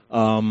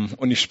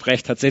Und ich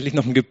spreche tatsächlich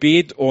noch ein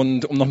Gebet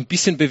und um noch ein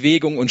bisschen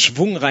Bewegung und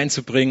Schwung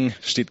reinzubringen,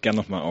 steht gern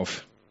nochmal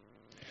auf.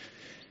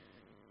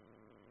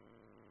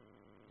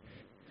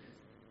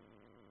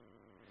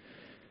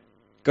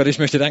 Gott, ich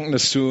möchte danken,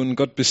 dass du ein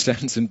Gott bist,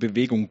 der uns in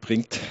Bewegung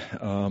bringt.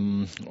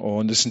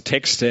 Und es ist ein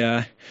Text,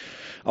 der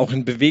auch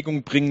in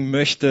Bewegung bringen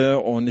möchte.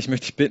 Und ich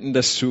möchte dich bitten,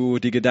 dass du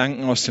die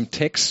Gedanken aus dem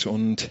Text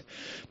und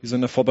die so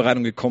in der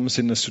Vorbereitung gekommen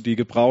sind, dass du die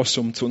gebrauchst,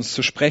 um zu uns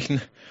zu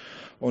sprechen.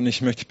 Und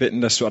ich möchte dich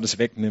bitten, dass du alles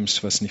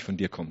wegnimmst, was nicht von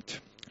dir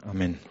kommt.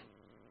 Amen.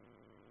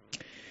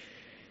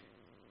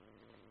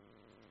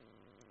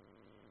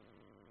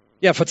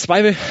 Ja, vor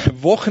 2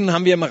 Wochen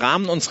haben wir im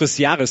Rahmen unseres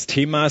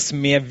Jahresthemas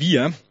Mehr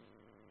Wir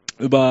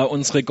über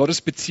unsere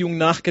Gottesbeziehung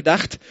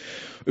nachgedacht,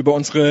 über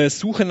unsere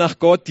Suche nach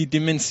Gott, die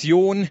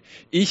Dimension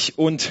Ich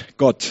und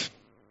Gott.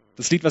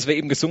 Das Lied, was wir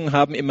eben gesungen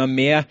haben, Immer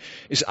mehr,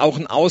 ist auch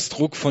ein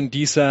Ausdruck von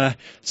dieser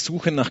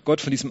Suche nach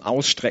Gott, von diesem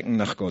Ausstrecken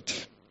nach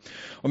Gott.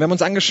 Und wir haben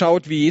uns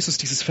angeschaut, wie Jesus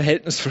dieses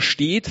Verhältnis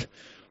versteht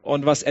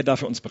und was er da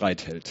für uns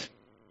bereithält.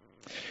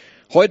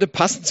 Heute,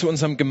 passend zu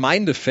unserem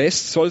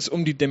Gemeindefest, soll es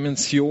um die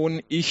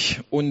Dimension Ich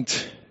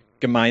und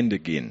Gemeinde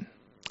gehen.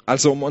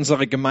 Also um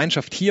unsere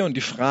Gemeinschaft hier und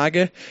die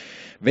Frage,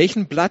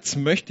 welchen Platz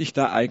möchte ich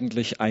da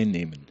eigentlich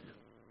einnehmen?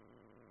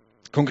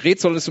 Konkret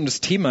soll es um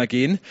das Thema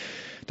gehen,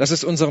 dass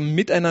es unserem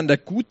Miteinander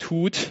gut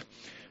tut,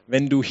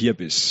 wenn du hier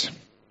bist.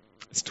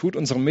 Es tut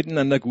unserem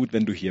Miteinander gut,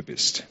 wenn du hier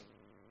bist.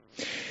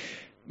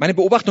 Meine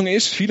Beobachtung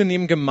ist, viele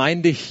nehmen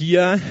Gemeinde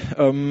hier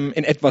in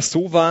etwas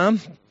so wahr.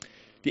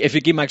 Die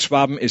FEG Markt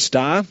Schwaben ist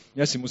da.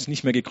 Ja, sie muss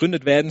nicht mehr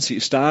gegründet werden. Sie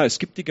ist da. Es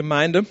gibt die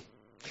Gemeinde.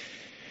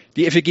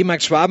 Die FEG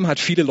Markt Schwaben hat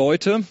viele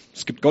Leute.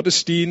 Es gibt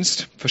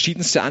Gottesdienst,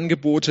 verschiedenste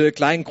Angebote,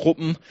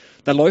 Kleingruppen.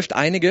 Da läuft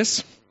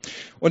einiges.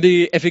 Und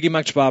die FEG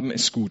Markt Schwaben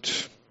ist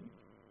gut.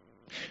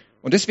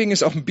 Und deswegen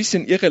ist auch ein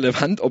bisschen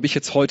irrelevant, ob ich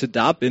jetzt heute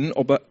da bin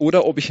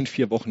oder ob ich in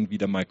 4 Wochen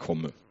wieder mal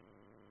komme.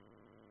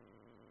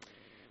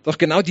 Doch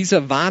genau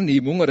dieser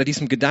Wahrnehmung oder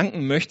diesem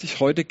Gedanken möchte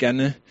ich heute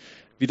gerne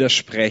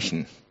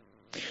widersprechen.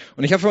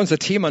 Und ich habe für unser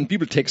Thema einen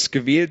Bibeltext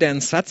gewählt, der einen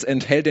Satz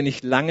enthält, den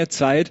ich lange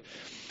Zeit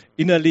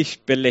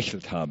innerlich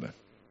belächelt habe.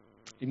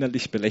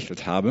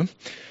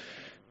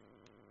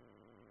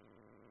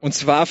 Und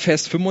zwar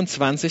Vers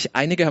 25.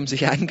 Einige haben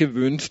sich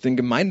angewöhnt, den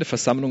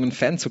Gemeindeversammlungen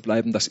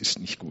fernzubleiben. Das ist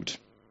nicht gut.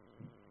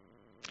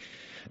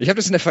 Ich habe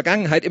das in der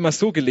Vergangenheit immer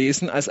so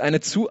gelesen, als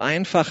eine zu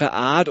einfache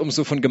Art, um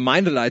so von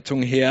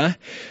Gemeindeleitung her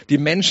die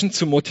Menschen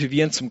zu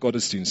motivieren, zum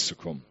Gottesdienst zu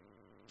kommen.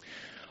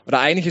 Oder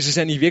eigentlich ist es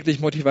ja nicht wirklich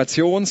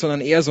Motivation,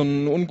 sondern eher so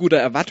ein unguter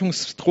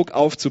Erwartungsdruck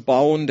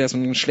aufzubauen, der so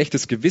ein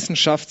schlechtes Gewissen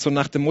schafft, so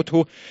nach dem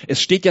Motto,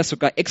 es steht ja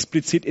sogar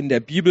explizit in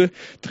der Bibel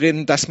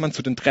drin, dass man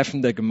zu den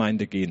Treffen der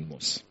Gemeinde gehen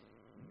muss.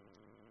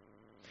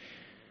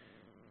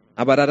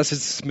 Aber da das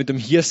jetzt mit dem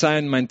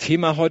Hiersein mein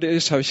Thema heute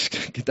ist, habe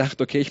ich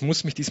gedacht, okay, ich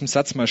muss mich diesem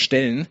Satz mal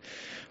stellen.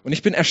 Und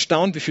ich bin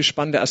erstaunt, wie viele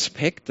spannende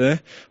Aspekte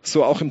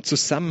so auch im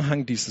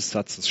Zusammenhang dieses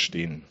Satzes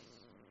stehen.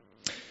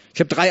 Ich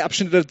habe 3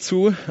 Abschnitte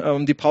dazu.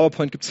 Die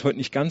PowerPoint gibt es heute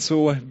nicht ganz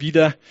so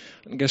wieder.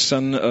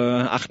 Gestern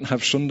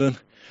 8,5 Stunden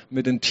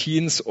mit den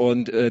Teens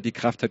und die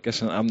Kraft hat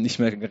gestern Abend nicht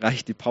mehr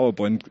gereicht, die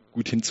PowerPoint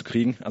gut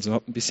hinzukriegen. Also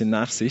habt ein bisschen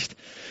Nachsicht.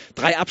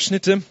 3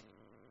 Abschnitte.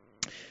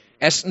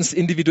 Erstens,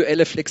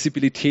 individuelle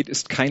Flexibilität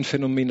ist kein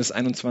Phänomen des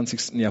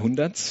 21.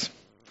 Jahrhunderts.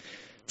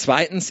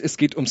 Zweitens, es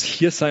geht ums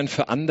Hiersein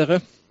für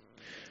andere.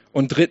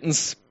 Und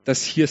drittens,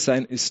 das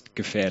Hiersein ist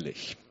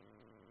gefährlich.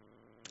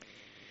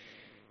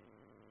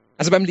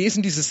 Also beim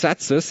Lesen dieses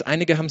Satzes,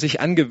 einige haben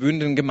sich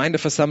angewöhnt, in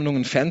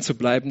Gemeindeversammlungen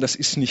fernzubleiben, das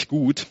ist nicht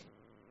gut.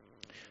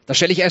 Da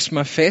stelle ich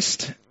erstmal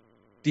fest,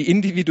 die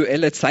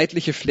individuelle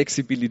zeitliche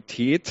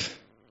Flexibilität,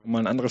 um mal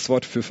ein anderes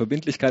Wort für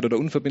Verbindlichkeit oder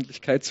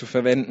Unverbindlichkeit zu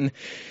verwenden,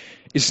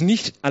 ist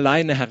nicht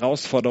alleine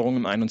Herausforderung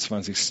im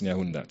 21.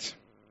 Jahrhundert.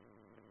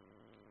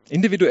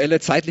 Individuelle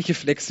zeitliche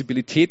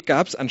Flexibilität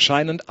gab es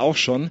anscheinend auch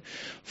schon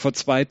vor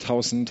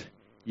 2000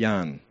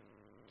 Jahren.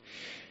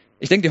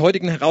 Ich denke, die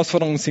heutigen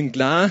Herausforderungen sind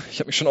klar. Ich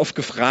habe mich schon oft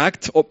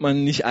gefragt, ob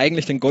man nicht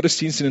eigentlich den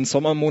Gottesdienst in den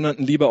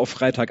Sommermonaten lieber auf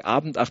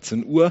Freitagabend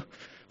 18 Uhr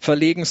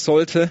verlegen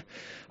sollte.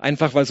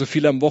 Einfach weil so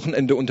viele am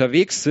Wochenende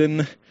unterwegs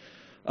sind.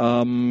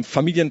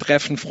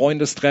 Familientreffen,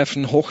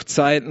 Freundestreffen,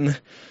 Hochzeiten,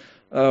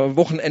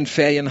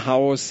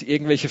 Wochenendferienhaus,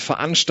 irgendwelche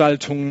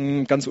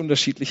Veranstaltungen ganz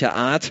unterschiedlicher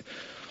Art.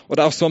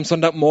 Oder auch so am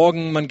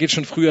Sonntagmorgen, man geht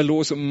schon früher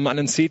los, um an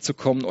den See zu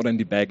kommen oder in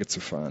die Berge zu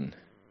fahren.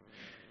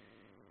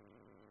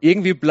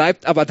 Irgendwie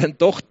bleibt aber dann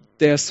doch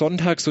der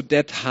Sonntag so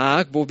der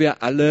Tag, wo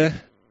wir alle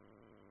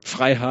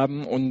frei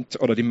haben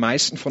oder die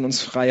meisten von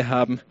uns frei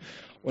haben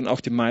und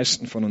auch die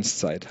meisten von uns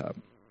Zeit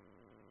haben.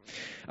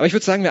 Aber ich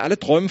würde sagen, wir alle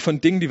träumen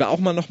von Dingen, die wir auch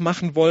mal noch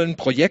machen wollen,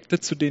 Projekte,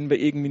 zu denen wir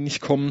irgendwie nicht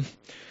kommen,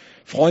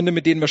 Freunde,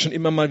 mit denen wir schon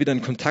immer mal wieder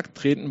in Kontakt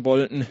treten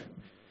wollten,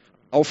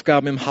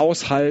 Aufgaben im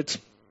Haushalt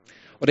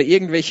oder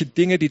irgendwelche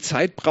Dinge, die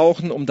Zeit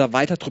brauchen, um da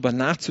weiter drüber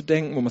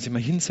nachzudenken, wo man sich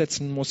mal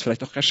hinsetzen muss,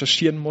 vielleicht auch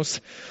recherchieren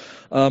muss.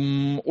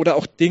 Oder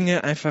auch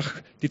Dinge einfach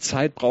die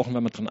Zeit brauchen, weil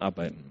man dran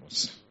arbeiten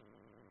muss.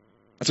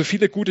 Also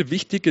viele gute,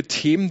 wichtige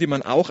Themen, die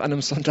man auch an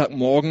einem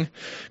Sonntagmorgen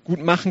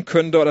gut machen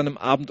könnte oder an einem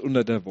Abend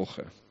unter der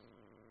Woche.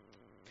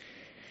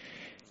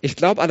 Ich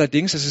glaube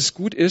allerdings, dass es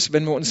gut ist,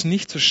 wenn wir uns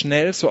nicht so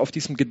schnell so auf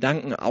diesem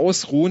Gedanken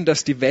ausruhen,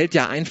 dass die Welt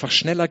ja einfach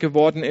schneller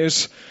geworden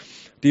ist,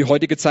 die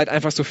heutige Zeit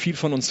einfach so viel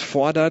von uns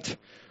fordert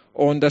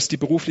und dass die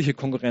berufliche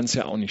Konkurrenz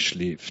ja auch nicht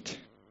schläft.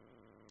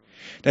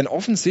 Denn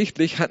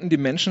offensichtlich hatten die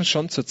Menschen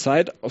schon zur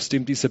Zeit, aus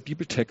dem dieser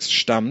Bibeltext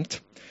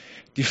stammt,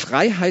 die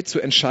Freiheit zu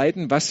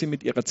entscheiden, was sie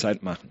mit ihrer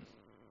Zeit machen.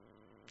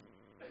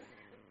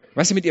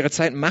 Was sie mit ihrer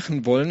Zeit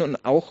machen wollen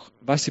und auch,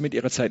 was sie mit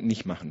ihrer Zeit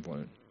nicht machen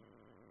wollen.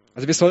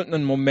 Also wir sollten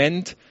einen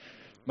Moment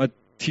mal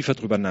tiefer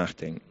drüber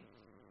nachdenken.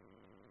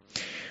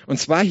 Und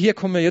zwar hier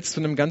kommen wir jetzt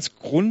zu einem ganz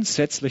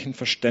grundsätzlichen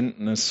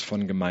Verständnis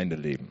von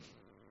Gemeindeleben.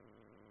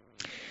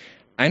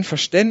 Ein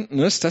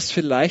Verständnis, das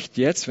vielleicht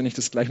jetzt, wenn ich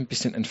das gleich ein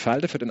bisschen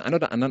entfalte, für den einen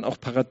oder anderen auch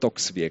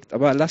paradox wirkt.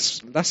 Aber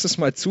lasst es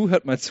mal zu,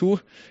 hört mal zu,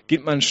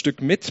 geht mal ein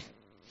Stück mit.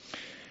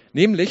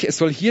 Nämlich, es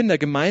soll hier in der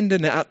Gemeinde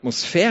eine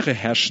Atmosphäre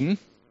herrschen,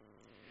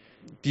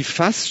 die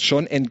fast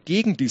schon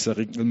entgegen dieser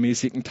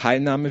regelmäßigen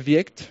Teilnahme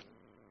wirkt,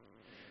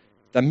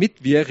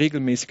 damit wir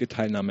regelmäßige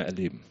Teilnahme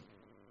erleben.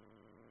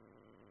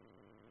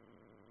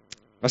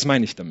 Was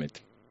meine ich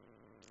damit?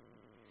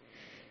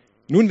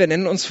 Nun, wir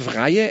nennen uns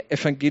Freie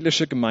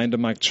Evangelische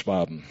Gemeindemarkt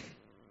Schwaben.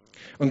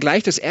 Und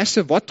gleich das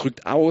erste Wort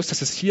drückt aus,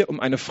 dass es hier um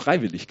eine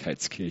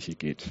Freiwilligkeitskirche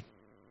geht.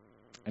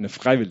 Eine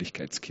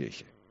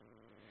Freiwilligkeitskirche.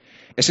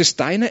 Es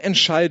ist deine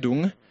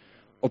Entscheidung,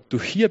 ob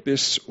du hier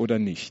bist oder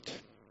nicht.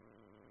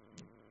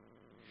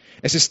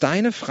 Es ist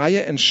deine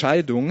freie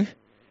Entscheidung,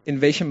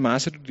 in welchem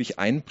Maße du dich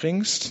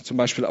einbringst, zum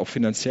Beispiel auch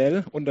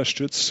finanziell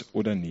unterstützt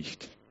oder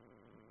nicht.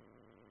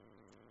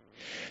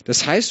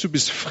 Das heißt, du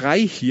bist frei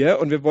hier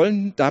und wir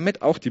wollen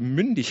damit auch die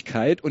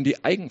Mündigkeit und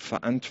die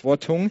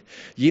Eigenverantwortung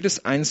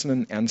jedes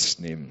Einzelnen ernst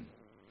nehmen.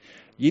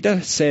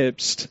 Jeder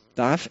selbst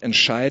darf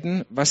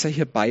entscheiden, was er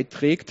hier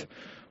beiträgt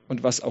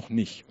und was auch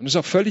nicht. Und es ist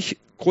auch völlig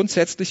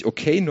grundsätzlich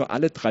okay, nur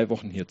alle 3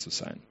 Wochen hier zu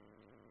sein.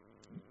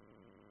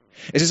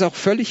 Es ist auch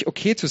völlig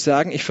okay zu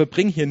sagen, ich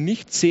verbringe hier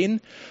nicht 10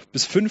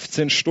 bis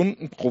 15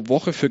 Stunden pro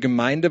Woche für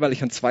Gemeinde, weil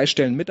ich an 2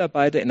 Stellen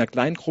mitarbeite, in einer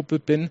Kleingruppe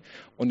bin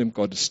und im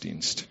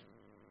Gottesdienst.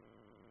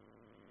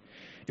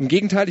 Im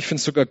Gegenteil, ich finde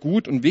es sogar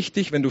gut und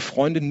wichtig, wenn du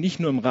Freunde nicht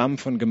nur im Rahmen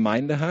von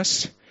Gemeinde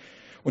hast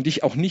und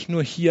dich auch nicht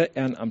nur hier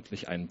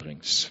ehrenamtlich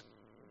einbringst.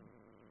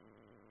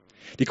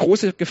 Die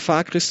große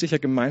Gefahr christlicher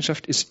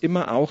Gemeinschaft ist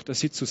immer auch, dass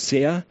sie zu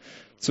sehr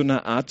zu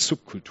einer Art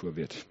Subkultur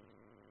wird.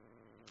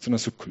 Zu einer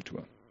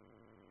Subkultur.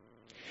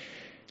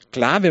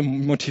 Klar, wir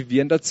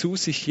motivieren dazu,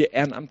 sich hier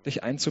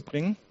ehrenamtlich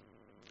einzubringen,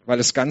 weil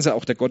das Ganze,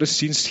 auch der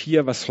Gottesdienst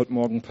hier, was heute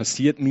Morgen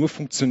passiert, nur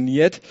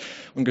funktioniert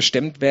und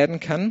gestemmt werden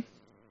kann.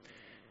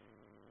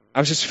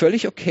 Aber es ist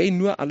völlig okay,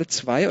 nur alle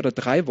 2 oder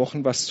 3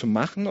 Wochen was zu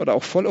machen oder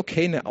auch voll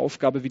okay, eine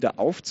Aufgabe wieder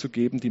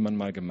aufzugeben, die man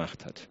mal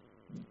gemacht hat.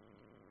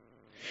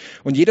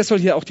 Und jeder soll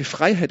hier auch die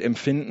Freiheit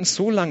empfinden,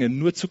 so lange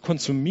nur zu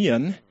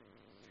konsumieren,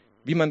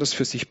 wie man das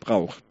für sich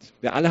braucht.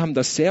 Wir alle haben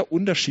da sehr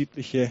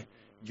unterschiedliche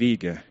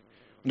Wege.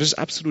 Und das ist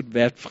absolut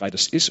wertfrei,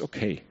 das ist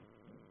okay.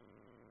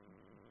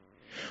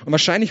 Und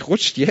wahrscheinlich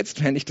rutscht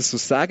jetzt, wenn ich das so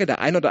sage, der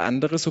ein oder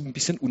andere so ein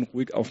bisschen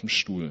unruhig auf dem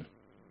Stuhl.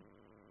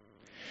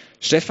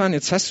 Stefan,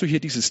 jetzt hast du hier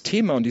dieses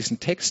Thema und diesen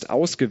Text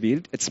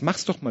ausgewählt, jetzt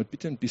mach's doch mal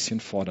bitte ein bisschen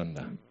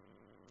fordernder.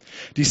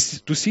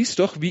 Du siehst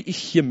doch, wie ich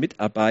hier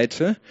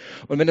mitarbeite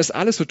und wenn das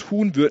alle so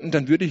tun würden,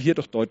 dann würde hier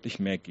doch deutlich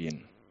mehr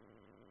gehen.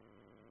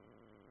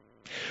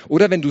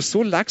 Oder wenn du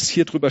so lax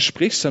hier drüber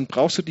sprichst, dann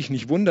brauchst du dich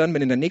nicht wundern,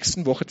 wenn in der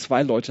nächsten Woche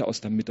 2 Leute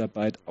aus der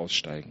Mitarbeit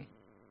aussteigen.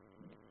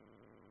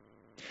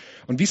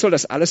 Und wie soll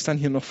das alles dann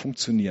hier noch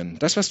funktionieren?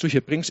 Das, was du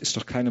hier bringst, ist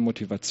doch keine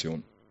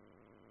Motivation.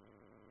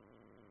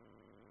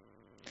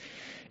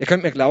 Ihr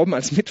könnt mir glauben,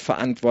 als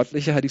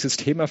Mitverantwortlicher hat dieses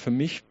Thema für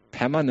mich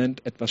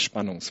permanent etwas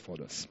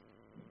Spannungsvolles.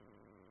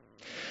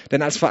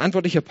 Denn als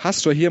verantwortlicher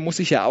Pastor hier muss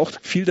ich ja auch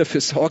viel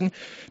dafür sorgen,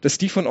 dass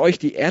die von euch,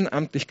 die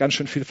ehrenamtlich ganz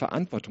schön viel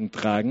Verantwortung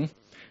tragen,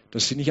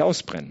 dass sie nicht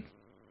ausbrennen.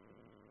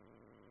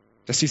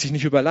 Dass sie sich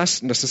nicht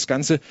überlasten, dass das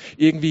Ganze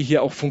irgendwie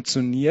hier auch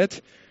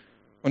funktioniert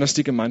und dass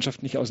die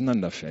Gemeinschaft nicht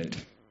auseinanderfällt.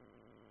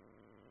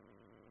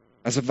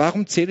 Also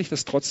warum zähle ich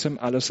das trotzdem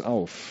alles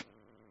auf?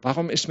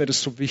 Warum ist mir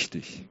das so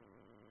wichtig?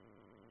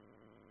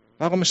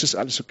 Warum ist das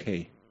alles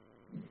okay?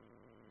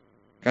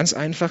 Ganz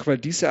einfach, weil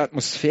diese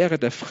Atmosphäre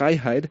der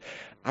Freiheit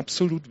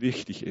absolut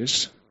wichtig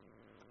ist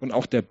und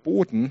auch der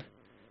Boden,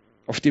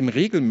 auf dem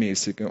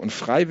regelmäßige und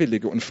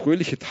freiwillige und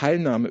fröhliche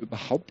Teilnahme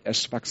überhaupt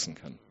erst wachsen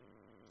kann.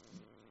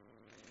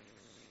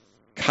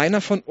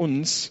 Keiner von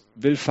uns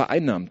will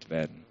vereinnahmt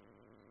werden.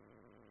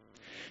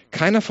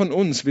 Keiner von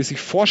uns will sich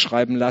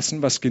vorschreiben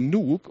lassen, was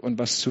genug und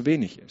was zu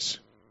wenig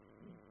ist.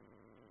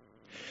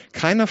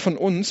 Keiner von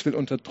uns will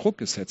unter Druck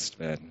gesetzt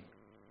werden.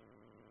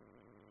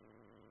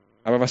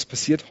 Aber was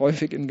passiert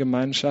häufig in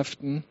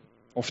Gemeinschaften,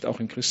 oft auch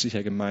in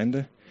christlicher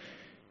Gemeinde?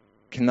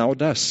 Genau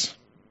das.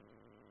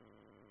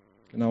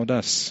 Genau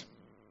das.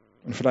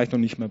 Und vielleicht noch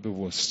nicht mal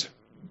bewusst.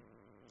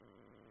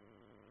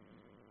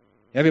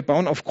 Ja, wir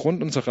bauen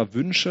aufgrund unserer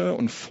Wünsche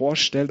und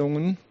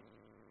Vorstellungen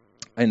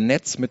ein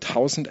Netz mit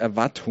 1000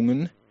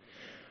 Erwartungen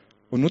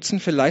und nutzen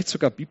vielleicht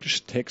sogar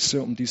biblische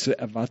Texte, um diese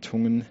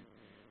Erwartungen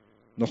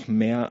noch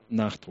mehr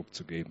Nachdruck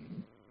zu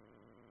geben.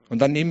 Und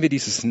dann nehmen wir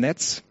dieses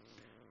Netz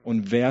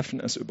und werfen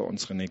es über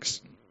unsere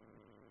Nächsten.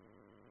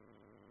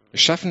 Wir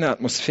schaffen eine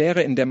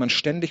Atmosphäre, in der man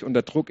ständig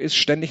unter Druck ist,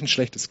 ständig ein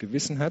schlechtes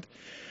Gewissen hat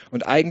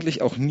und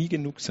eigentlich auch nie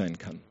genug sein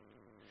kann.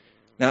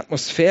 Eine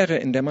Atmosphäre,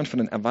 in der man von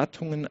den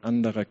Erwartungen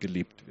anderer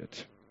gelebt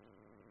wird.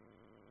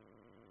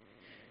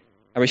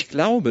 Aber ich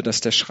glaube,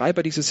 dass der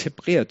Schreiber dieses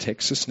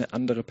Hebräertextes eine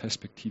andere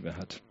Perspektive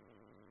hat.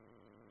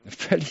 Eine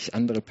völlig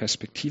andere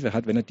Perspektive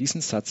hat, wenn er diesen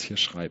Satz hier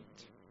schreibt.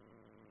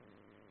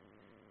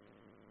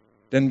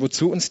 Denn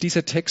wozu uns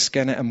dieser Text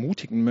gerne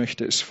ermutigen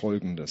möchte, ist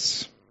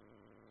Folgendes.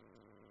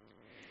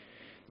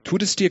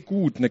 Tut es dir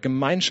gut, eine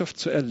Gemeinschaft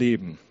zu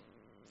erleben,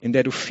 in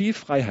der du viel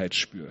Freiheit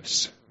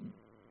spürst,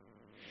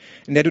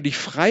 in der du dich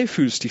frei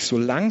fühlst, dich so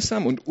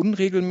langsam und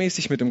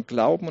unregelmäßig mit dem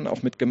Glauben und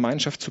auch mit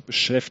Gemeinschaft zu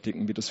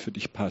beschäftigen, wie das für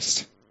dich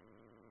passt.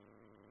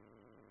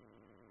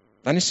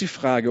 Dann ist die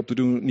Frage, ob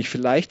du nicht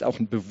vielleicht auch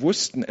einen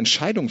bewussten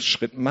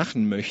Entscheidungsschritt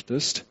machen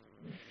möchtest,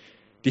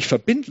 dich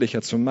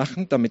verbindlicher zu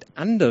machen, damit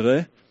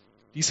andere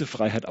diese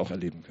Freiheit auch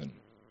erleben können.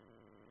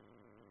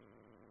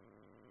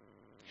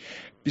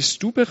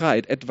 Bist du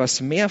bereit,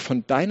 etwas mehr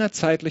von deiner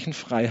zeitlichen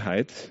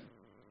Freiheit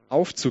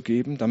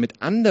aufzugeben,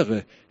 damit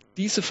andere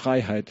diese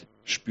Freiheit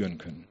spüren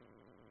können?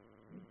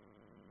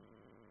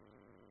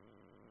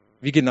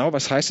 Wie genau,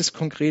 was heißt es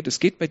konkret? Es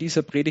geht bei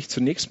dieser Predigt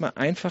zunächst mal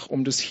einfach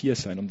um das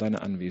Hiersein, um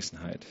deine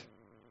Anwesenheit.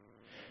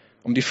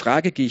 Um die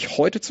Frage, gehe ich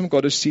heute zum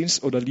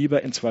Gottesdienst oder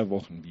lieber in 2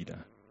 Wochen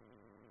wieder?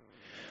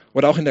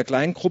 Oder auch in der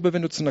Kleingruppe,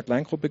 wenn du zu einer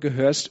Kleingruppe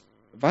gehörst,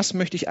 was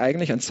möchte ich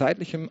eigentlich an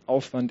zeitlichem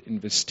Aufwand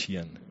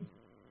investieren?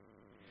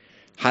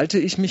 Halte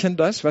ich mich an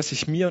das, was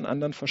ich mir und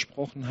anderen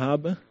versprochen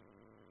habe?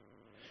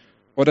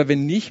 Oder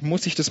wenn nicht,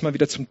 muss ich das mal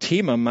wieder zum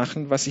Thema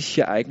machen, was ich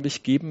hier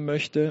eigentlich geben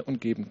möchte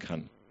und geben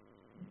kann?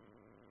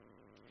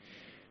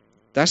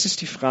 Das ist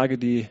die Frage,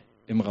 die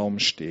im Raum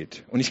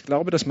steht. Und ich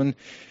glaube, dass man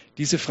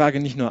diese Frage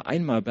nicht nur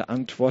einmal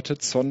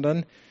beantwortet,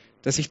 sondern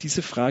dass sich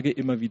diese Frage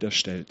immer wieder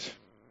stellt.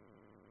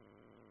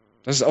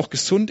 Dass es auch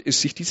gesund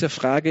ist, sich dieser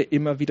Frage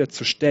immer wieder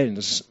zu stellen.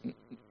 Das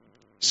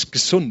ist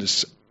gesund,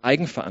 das ist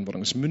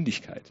Eigenverantwortung, das ist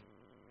Mündigkeit.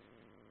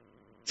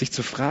 Sich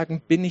zu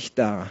fragen, bin ich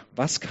da?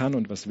 Was kann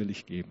und was will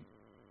ich geben?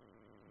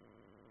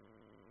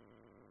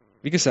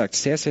 Wie gesagt,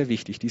 sehr, sehr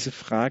wichtig. Diese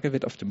Frage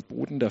wird auf dem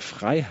Boden der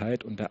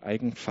Freiheit und der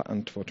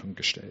Eigenverantwortung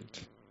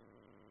gestellt.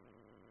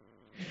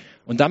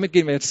 Und damit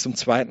gehen wir jetzt zum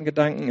zweiten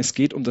Gedanken. Es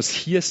geht um das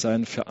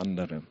Hiersein für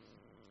andere.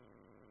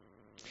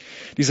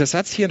 Dieser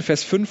Satz hier in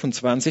Vers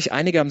 25,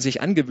 einige haben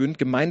sich angewöhnt,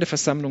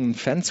 Gemeindeversammlungen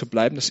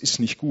fernzubleiben, das ist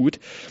nicht gut.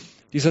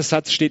 Dieser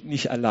Satz steht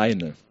nicht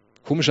alleine.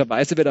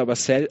 Komischerweise wird er aber,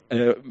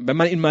 wenn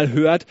man ihn mal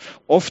hört,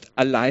 oft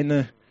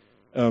alleine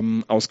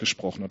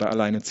ausgesprochen oder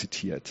alleine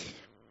zitiert.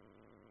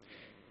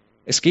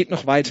 Es geht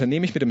noch weiter,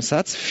 nämlich mit dem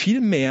Satz,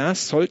 vielmehr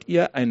sollt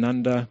ihr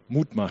einander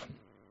Mut machen.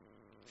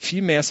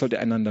 Vielmehr sollt ihr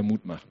einander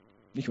Mut machen.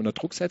 Nicht unter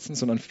Druck setzen,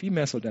 sondern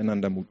vielmehr sollt ihr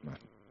einander Mut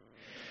machen.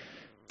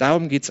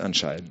 Darum geht es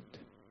anscheinend.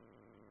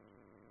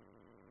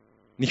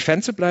 Nicht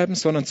fernzubleiben,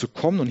 sondern zu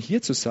kommen und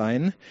hier zu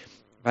sein,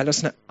 weil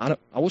das eine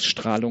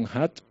Ausstrahlung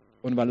hat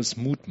und weil es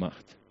Mut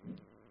macht.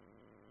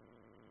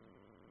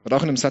 Und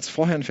auch in dem Satz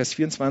vorher in Vers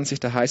 24,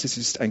 da heißt es,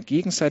 es ist ein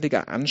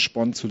gegenseitiger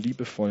Ansporn zu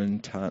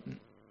liebevollen Taten.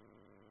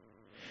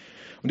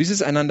 Und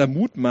dieses einander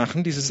Mut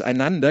machen, dieses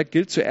einander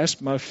gilt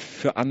zuerst mal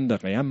für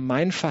andere, ja,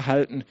 mein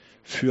Verhalten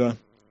für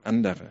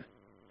andere.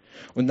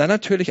 Und dann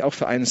natürlich auch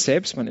für einen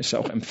selbst, man ist ja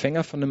auch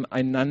Empfänger von einem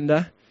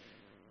Einander,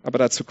 aber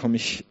dazu komme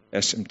ich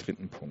erst im 3.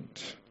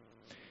 Punkt.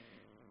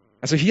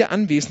 Also hier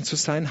anwesend zu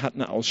sein, hat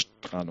eine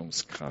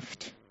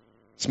Ausstrahlungskraft.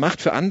 Es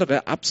macht für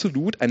andere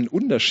absolut einen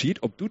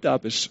Unterschied, ob du da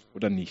bist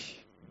oder nicht.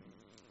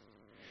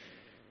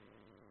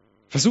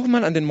 Versuche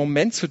mal an den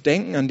Moment zu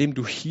denken, an dem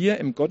du hier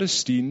im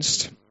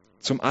Gottesdienst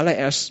zum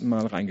allerersten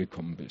Mal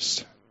reingekommen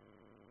bist.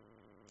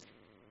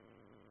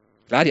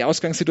 Klar, die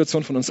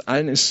Ausgangssituation von uns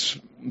allen ist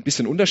ein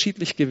bisschen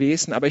unterschiedlich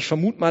gewesen, aber ich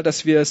vermute mal,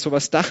 dass wir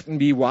sowas dachten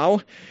wie,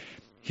 wow,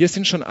 hier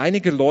sind schon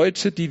einige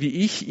Leute, die wie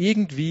ich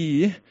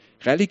irgendwie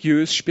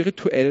religiös,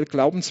 spirituell,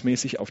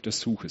 glaubensmäßig auf der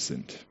Suche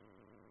sind.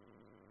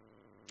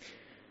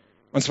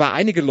 Und zwar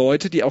einige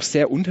Leute, die auch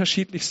sehr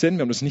unterschiedlich sind,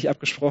 wir haben das nicht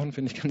abgesprochen,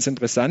 finde ich ganz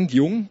interessant,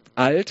 jung,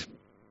 alt,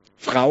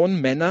 Frauen,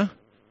 Männer,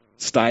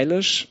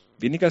 stylisch,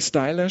 weniger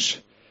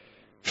stylisch,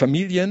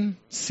 Familien,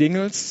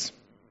 Singles,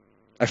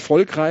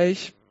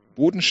 erfolgreich,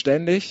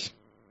 bodenständig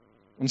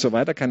und so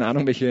weiter. Keine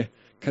Ahnung, welche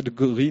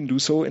Kategorien du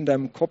so in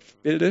deinem Kopf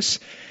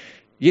bildest.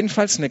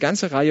 Jedenfalls eine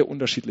ganze Reihe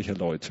unterschiedlicher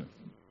Leute.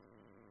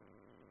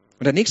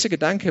 Und der nächste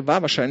Gedanke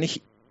war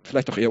wahrscheinlich,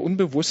 vielleicht auch eher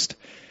unbewusst,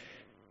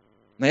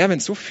 naja, wenn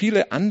so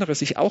viele andere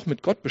sich auch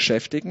mit Gott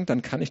beschäftigen,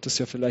 dann kann ich das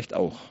ja vielleicht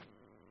auch.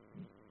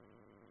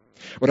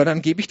 Oder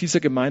dann gebe ich dieser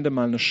Gemeinde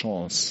mal eine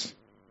Chance.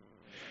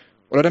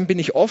 Oder dann bin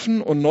ich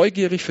offen und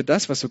neugierig für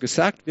das, was so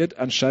gesagt wird,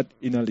 anstatt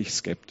innerlich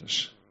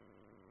skeptisch.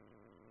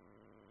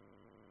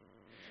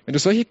 Wenn du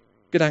solche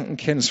Gedanken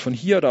kennst, von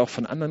hier oder auch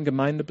von anderen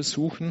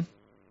Gemeindebesuchen,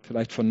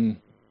 vielleicht von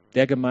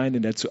der Gemeinde,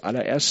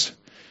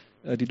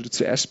 die du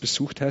zuerst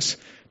besucht hast,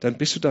 dann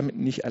bist du damit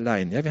nicht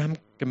allein. Ja, wir haben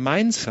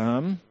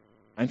gemeinsam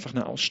einfach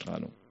eine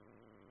Ausstrahlung.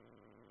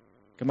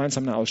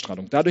 Gemeinsam eine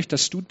Ausstrahlung. Dadurch,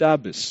 dass du da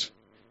bist,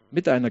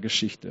 mit deiner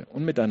Geschichte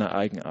und mit deiner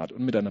Eigenart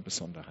und mit deiner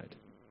Besonderheit.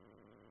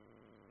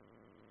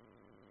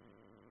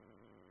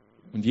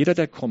 Und jeder,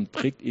 der kommt,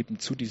 trägt eben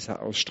zu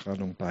dieser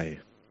Ausstrahlung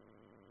bei.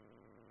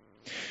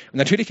 Und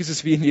natürlich ist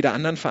es wie in jeder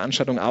anderen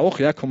Veranstaltung auch,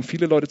 ja, kommen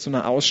viele Leute zu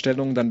einer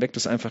Ausstellung, dann weckt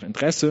es einfach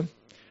Interesse.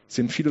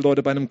 Sind viele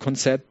Leute bei einem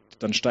Konzert,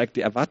 dann steigt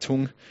die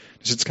Erwartung.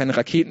 Das ist jetzt keine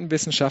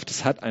Raketenwissenschaft,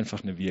 das hat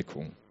einfach eine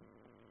Wirkung.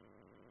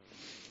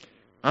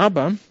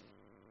 Aber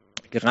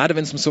gerade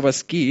wenn es um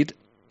sowas geht,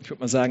 ich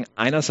würde mal sagen,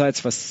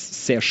 einerseits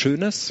was sehr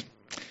Schönes,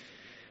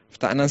 auf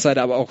der anderen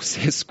Seite aber auch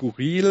sehr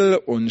skurril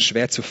und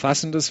schwer zu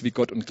fassendes, wie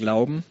Gott und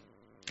Glauben.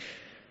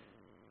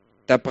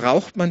 Da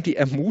braucht man die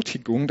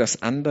Ermutigung,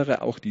 dass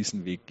andere auch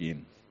diesen Weg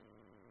gehen.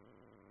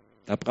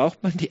 Da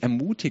braucht man die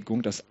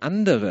Ermutigung, dass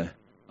andere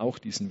auch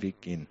diesen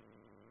Weg gehen,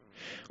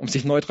 um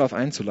sich neu drauf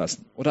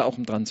einzulassen oder auch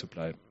um dran zu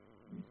bleiben.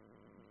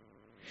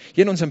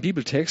 Hier in unserem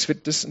Bibeltext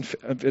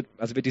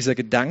wird dieser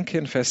Gedanke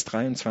in Vers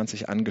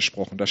 23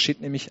 angesprochen. Da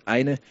steht nämlich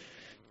eine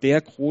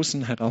der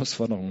großen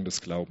Herausforderungen des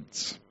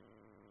Glaubens.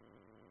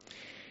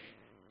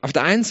 Auf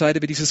der einen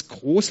Seite wird dieses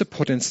große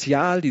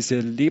Potenzial, diese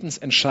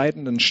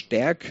lebensentscheidenden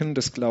Stärken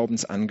des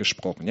Glaubens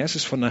angesprochen. Ja, es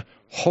ist von einer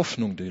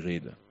Hoffnung die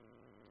Rede.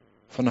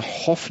 Von einer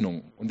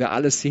Hoffnung. Und wir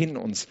alle sehen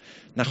uns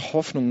nach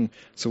Hoffnung,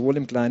 sowohl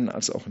im Kleinen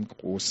als auch im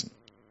Großen.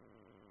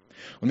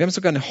 Und wir haben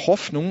sogar eine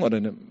Hoffnung, oder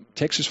im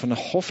Text ist von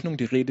einer Hoffnung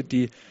die Rede,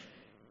 die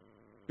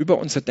über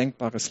unser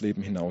denkbares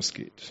Leben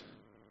hinausgeht.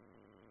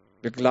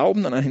 Wir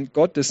glauben an einen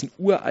Gott, dessen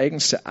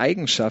ureigenste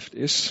Eigenschaft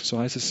ist, so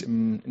heißt es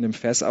in dem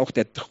Vers auch,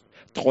 der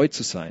treu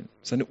zu sein.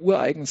 Seine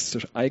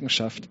ureigenste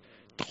Eigenschaft,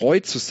 treu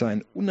zu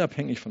sein,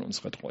 unabhängig von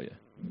unserer Treue.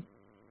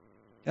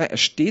 Ja, er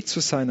steht zu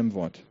seinem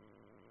Wort.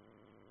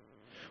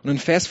 Und im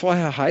Vers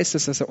vorher heißt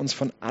es, dass er uns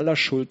von aller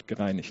Schuld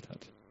gereinigt hat.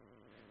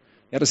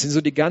 Ja, das sind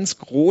so die ganz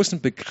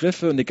großen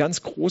Begriffe und die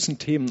ganz großen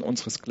Themen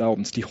unseres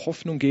Glaubens, die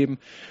Hoffnung geben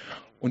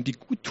und die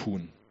gut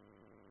tun,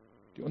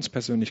 die uns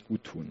persönlich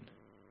gut tun.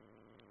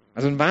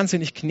 Also ein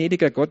wahnsinnig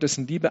gnädiger Gott,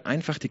 dessen Liebe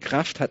einfach die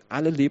Kraft hat,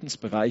 alle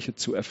Lebensbereiche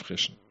zu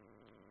erfrischen.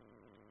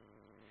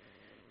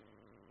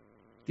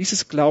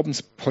 Dieses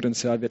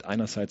Glaubenspotenzial wird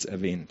einerseits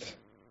erwähnt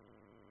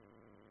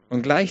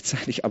und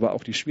gleichzeitig aber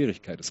auch die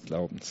Schwierigkeit des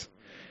Glaubens.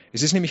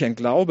 Es ist nämlich ein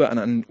Glaube an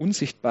einen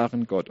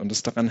unsichtbaren Gott und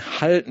das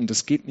daran halten,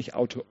 das geht nicht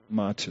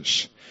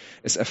automatisch.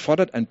 Es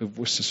erfordert ein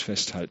bewusstes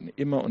Festhalten,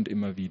 immer und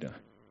immer wieder.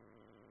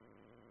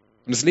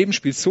 Und das Leben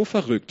spielt so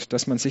verrückt,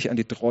 dass man sich an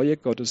die Treue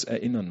Gottes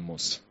erinnern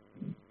muss,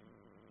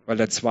 weil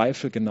der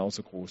Zweifel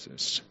genauso groß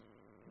ist.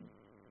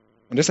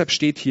 Und deshalb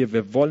steht hier,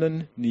 wir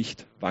wollen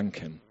nicht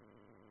wanken.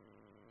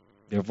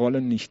 Wir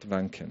wollen nicht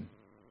wanken.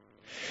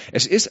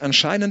 Es ist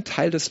anscheinend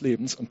Teil des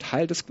Lebens und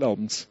Teil des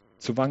Glaubens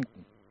zu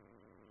wanken.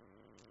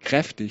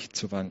 Kräftig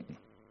zu wanken.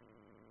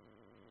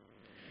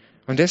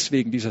 Und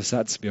deswegen dieser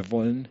Satz, wir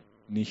wollen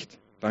nicht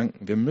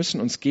wanken. Wir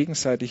müssen uns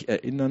gegenseitig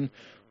erinnern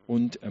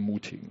und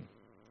ermutigen.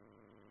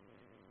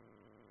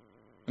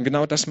 Und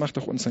genau das macht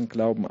doch unseren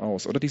Glauben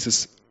aus. Oder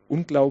dieses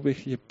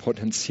unglaubliche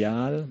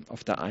Potenzial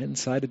auf der einen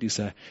Seite,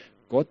 dieser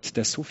Gott,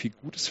 der so viel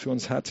Gutes für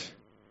uns hat,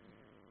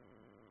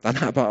 dann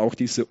aber auch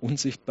diese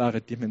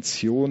unsichtbare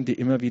Dimension, die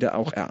immer wieder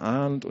auch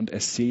erahnt und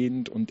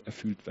ersehnt und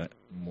erfüllt werden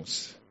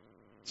muss.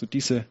 So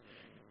diese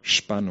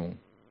Spannung.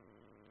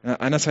 Ja,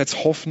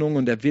 einerseits Hoffnung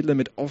und der Wille,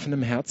 mit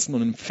offenem Herzen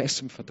und einem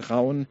festem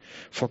Vertrauen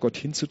vor Gott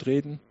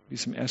hinzutreten, wie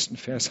es im ersten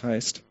Vers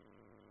heißt.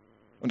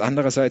 Und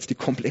andererseits die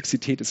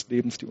Komplexität des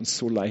Lebens, die uns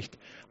so leicht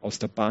aus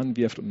der Bahn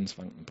wirft und ins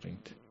Wanken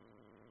bringt.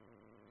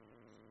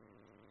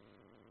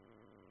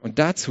 Und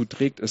dazu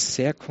trägt es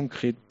sehr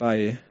konkret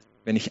bei,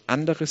 wenn ich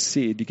andere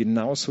sehe, die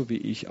genauso wie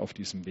ich auf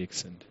diesem Weg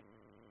sind.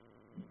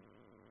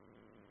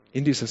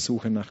 In dieser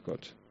Suche nach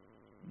Gott.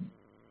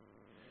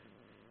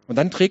 Und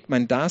dann trägt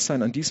mein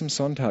Dasein an diesem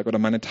Sonntag oder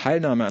meine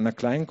Teilnahme an einer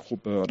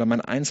Kleingruppe oder mein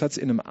Einsatz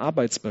in einem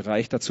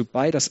Arbeitsbereich dazu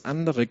bei, dass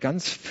andere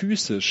ganz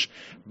physisch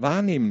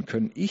wahrnehmen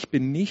können, ich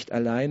bin nicht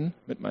allein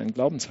mit meinen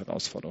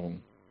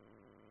Glaubensherausforderungen.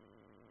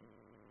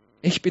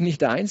 Ich bin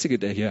nicht der Einzige,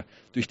 der hier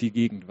durch die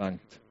Gegend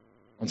wankt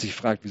und sich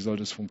fragt, wie soll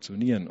das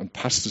funktionieren und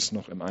passt es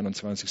noch im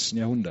 21.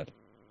 Jahrhundert?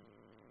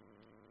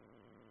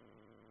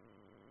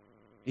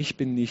 Ich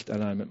bin nicht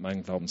allein mit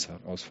meinen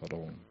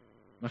Glaubensherausforderungen.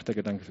 Macht der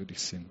Gedanke für dich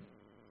Sinn?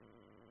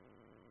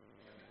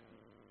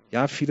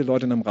 Ja, viele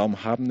Leute in einem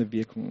Raum haben eine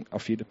Wirkung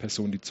auf jede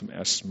Person, die zum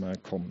ersten Mal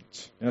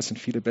kommt. Ja, es sind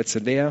viele Plätze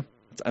leer,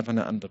 hat einfach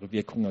eine andere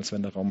Wirkung, als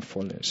wenn der Raum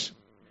voll ist.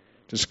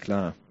 Das ist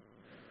klar.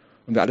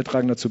 Und wir alle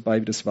tragen dazu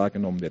bei, wie das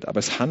wahrgenommen wird. Aber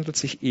es handelt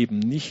sich eben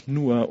nicht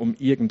nur um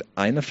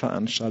irgendeine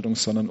Veranstaltung,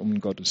 sondern um einen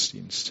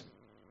Gottesdienst.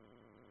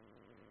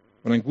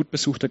 Und ein gut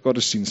besuchter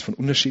Gottesdienst von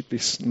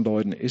unterschiedlichsten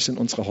Leuten ist in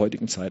unserer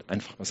heutigen Zeit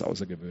einfach was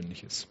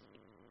Außergewöhnliches.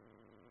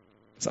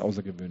 Was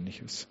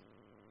Außergewöhnliches.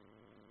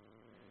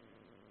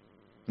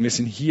 Und wir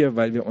sind hier,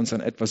 weil wir uns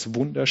an etwas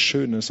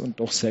Wunderschönes und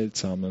doch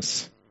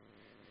Seltsames,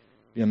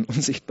 wie einen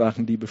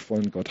unsichtbaren,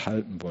 liebevollen Gott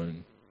halten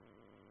wollen.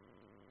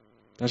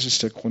 Das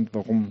ist der Grund,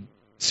 warum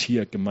es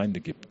hier Gemeinde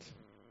gibt.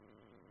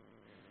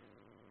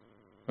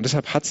 Und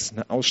deshalb hat es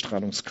eine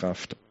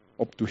Ausstrahlungskraft,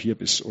 ob du hier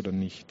bist oder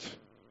nicht.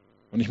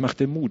 Und ich mache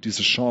dir Mut,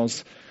 diese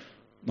Chance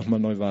nochmal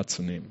neu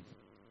wahrzunehmen.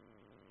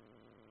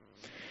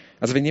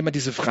 Also wenn jemand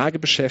diese Frage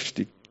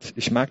beschäftigt,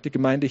 ich mag die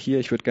Gemeinde hier,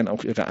 ich würde gerne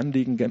auch ihre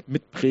Anliegen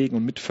mitprägen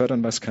und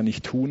mitfördern, was kann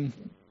ich tun?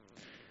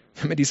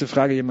 Wenn mir diese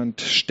Frage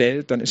jemand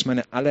stellt, dann ist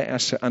meine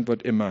allererste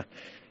Antwort immer,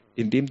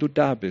 indem du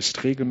da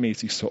bist,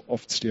 regelmäßig, so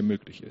oft es dir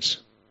möglich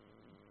ist.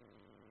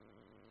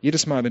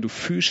 Jedes Mal, wenn du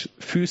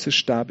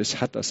physisch da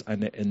bist, hat das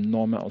eine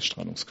enorme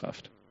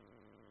Ausstrahlungskraft.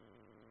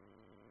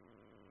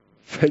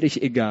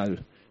 Völlig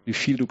egal, wie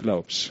viel du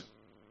glaubst.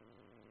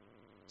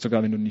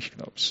 Sogar wenn du nicht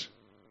glaubst.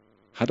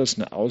 Hat das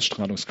eine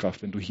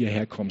Ausstrahlungskraft, wenn du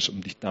hierher kommst,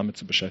 um dich damit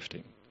zu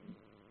beschäftigen.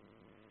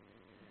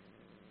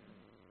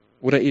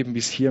 Oder eben, wie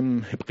es hier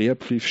im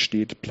Hebräerbrief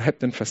steht,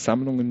 bleibt den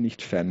Versammlungen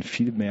nicht fern,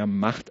 vielmehr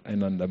macht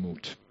einander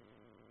Mut.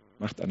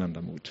 Macht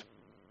einander Mut.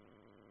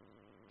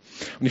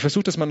 Und ich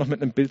versuche das mal noch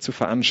mit einem Bild zu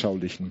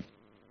veranschaulichen.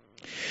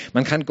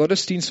 Man kann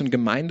Gottesdienst und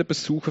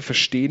Gemeindebesuche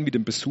verstehen wie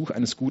den Besuch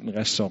eines guten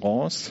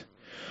Restaurants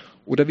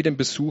oder wie den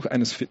Besuch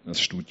eines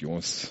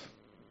Fitnessstudios.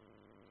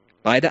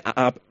 Beide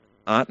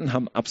Arten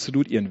haben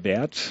absolut ihren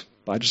Wert,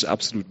 beides ist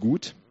absolut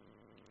gut.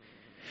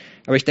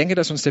 Aber ich denke,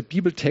 dass uns der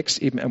Bibeltext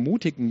eben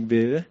ermutigen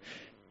will,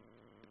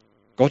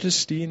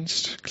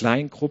 Gottesdienst,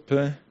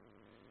 Kleingruppe,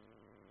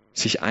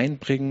 sich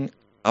einbringen,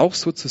 auch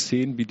so zu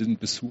sehen wie den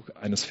Besuch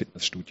eines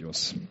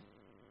Fitnessstudios.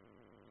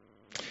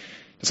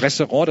 Das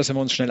Restaurant, da sind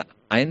wir uns schnell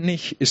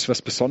einig, ist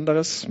was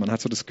Besonderes. Man hat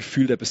so das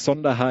Gefühl der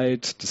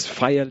Besonderheit, des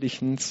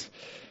Feierlichen.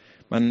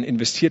 Man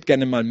investiert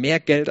gerne mal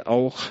mehr Geld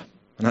auch.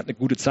 Man hat eine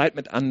gute Zeit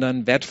mit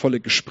anderen, wertvolle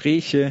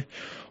Gespräche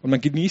und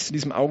man genießt in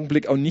diesem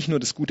Augenblick auch nicht nur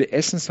das gute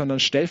Essen, sondern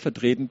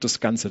stellvertretend das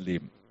ganze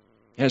Leben.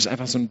 Ja, das ist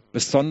einfach so ein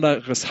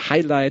besonderes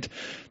Highlight,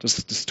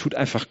 das tut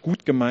einfach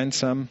gut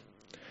gemeinsam.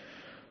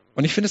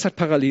 Und ich finde, es hat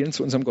Parallelen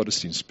zu unserem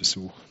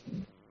Gottesdienstbesuch.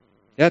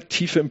 Ja,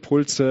 tiefe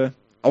Impulse,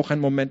 auch ein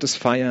Moment des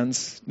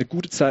Feierns, eine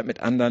gute Zeit mit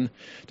anderen,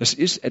 das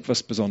ist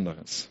etwas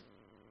Besonderes.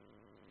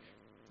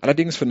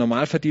 Allerdings für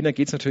Normalverdiener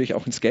geht es natürlich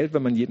auch ins Geld,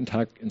 wenn man jeden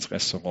Tag ins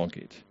Restaurant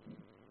geht.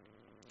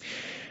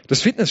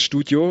 Das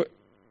Fitnessstudio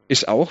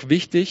ist auch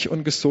wichtig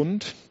und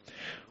gesund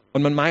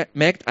und man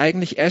merkt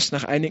eigentlich erst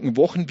nach einigen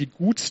Wochen, wie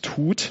gut es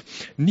tut,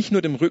 nicht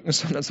nur dem Rücken,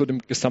 sondern so dem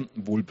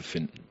gesamten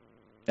Wohlbefinden.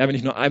 Ja, wenn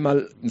ich nur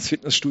einmal ins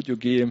Fitnessstudio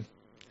gehe,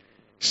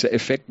 ist der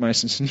Effekt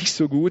meistens nicht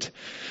so gut.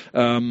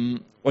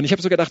 Und ich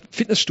habe so gedacht,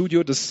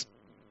 Fitnessstudio, das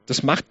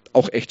macht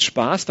auch echt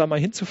Spaß, da mal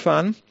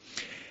hinzufahren,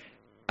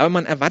 aber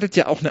man erwartet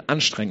ja auch eine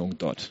Anstrengung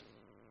dort.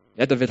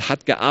 Ja, da wird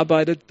hart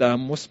gearbeitet, da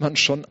muss man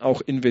schon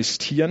auch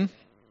investieren.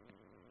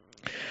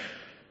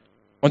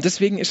 Und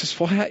deswegen ist es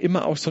vorher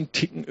immer auch so ein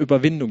Ticken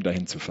Überwindung,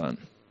 dahin zu fahren.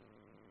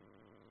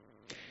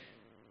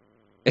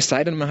 Es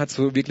sei denn, man hat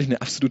so wirklich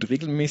eine absolute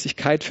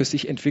Regelmäßigkeit für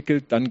sich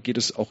entwickelt, dann geht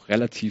es auch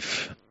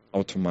relativ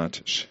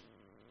automatisch.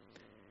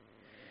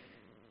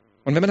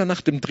 Und wenn man dann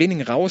nach dem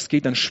Training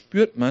rausgeht, dann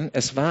spürt man,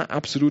 es war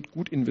absolut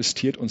gut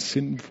investiert und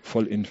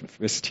sinnvoll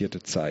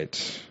investierte Zeit.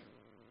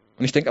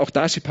 Und ich denke, auch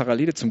da ist die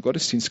Parallele zum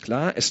Gottesdienst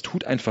klar. Es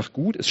tut einfach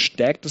gut, es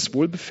stärkt das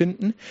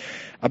Wohlbefinden,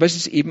 aber es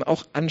ist eben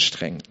auch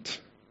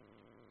anstrengend.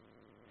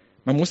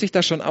 Man muss sich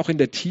da schon auch in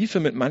der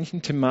Tiefe mit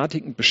manchen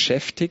Thematiken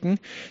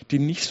beschäftigen, die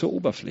nicht so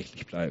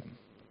oberflächlich bleiben,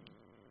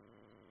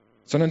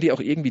 sondern die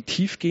auch irgendwie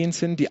tiefgehend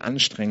sind, die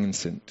anstrengend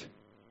sind.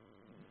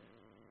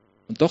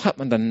 Und doch hat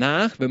man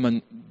danach, wenn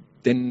man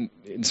denn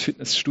ins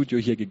Fitnessstudio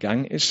hier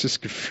gegangen ist,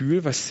 das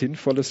Gefühl, was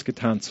Sinnvolles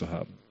getan zu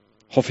haben.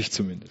 Hoffe ich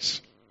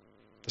zumindest,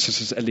 dass es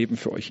das Erleben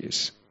für euch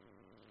ist.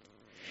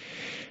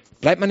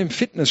 Bleibt man im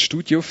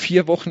Fitnessstudio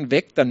 4 Wochen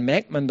weg, dann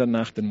merkt man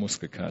danach den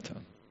Muskelkater.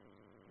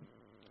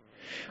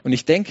 Und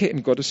ich denke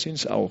im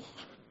Gottesdienst auch.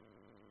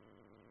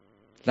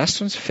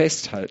 Lasst uns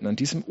festhalten an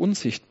diesem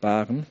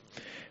Unsichtbaren,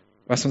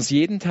 was uns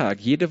jeden Tag,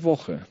 jede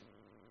Woche,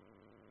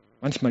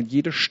 manchmal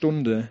jede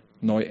Stunde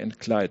neu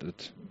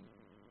entkleidet.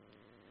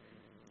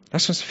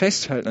 Lasst uns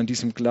festhalten an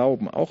diesem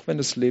Glauben, auch wenn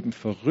das Leben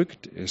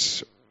verrückt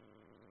ist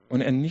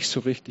und er nicht so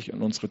richtig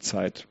in unsere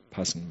Zeit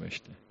passen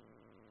möchte.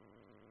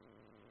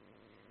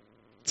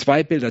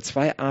 2 Bilder,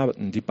 2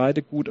 Arten, die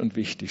beide gut und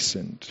wichtig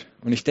sind.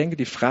 Und ich denke,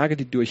 die Frage,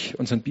 die durch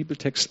unseren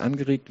Bibeltext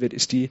angeregt wird,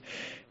 ist die,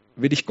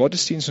 will ich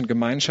Gottesdienst und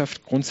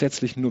Gemeinschaft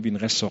grundsätzlich nur wie ein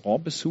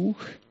Restaurantbesuch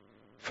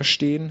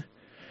verstehen?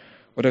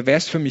 Oder wäre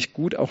es für mich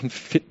gut, auch ein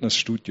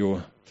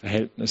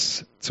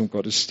Fitnessstudio-Verhältnis zum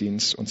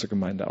Gottesdienst und zur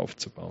Gemeinde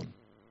aufzubauen?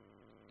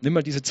 Nimm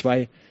mal diese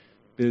 2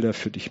 Bilder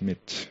für dich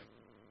mit.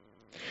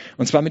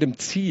 Und zwar mit dem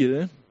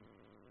Ziel,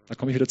 da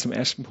komme ich wieder zum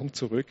ersten Punkt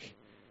zurück,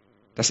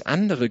 dass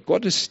andere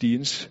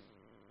Gottesdienst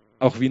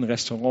auch wie ein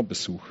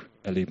Restaurantbesuch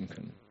erleben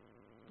können.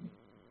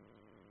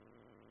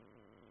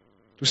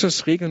 Du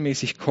sollst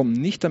regelmäßig kommen,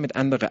 nicht damit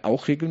andere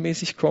auch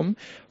regelmäßig kommen,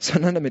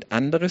 sondern damit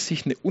andere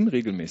sich eine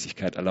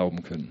Unregelmäßigkeit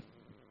erlauben können.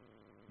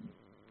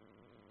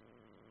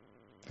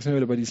 Das sind wir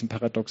wieder bei diesem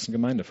paradoxen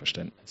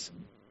Gemeindeverständnis.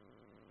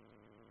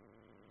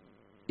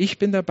 Ich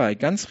bin dabei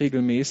ganz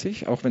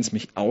regelmäßig, auch wenn es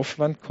mich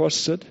Aufwand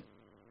kostet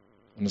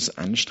und es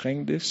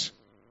anstrengend ist,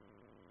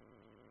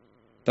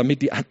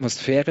 damit die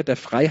Atmosphäre der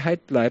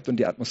Freiheit bleibt und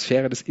die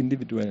Atmosphäre des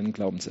individuellen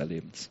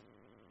Glaubenserlebens.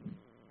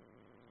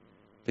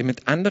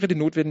 damit andere die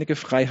notwendige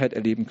Freiheit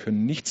erleben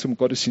können, nicht zum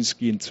Gottesdienst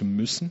gehen zu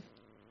müssen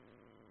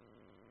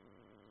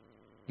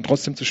und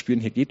trotzdem zu spüren,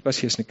 hier geht was,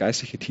 hier ist eine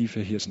geistliche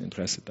Tiefe, hier ist ein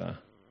Interesse da.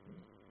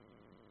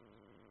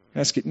 Ja,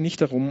 es geht nicht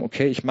darum,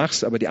 okay, ich mache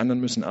es, aber die anderen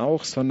müssen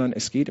auch, sondern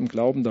es geht im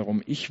Glauben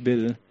darum, ich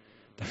will,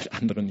 damit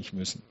andere nicht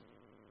müssen.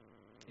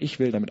 Ich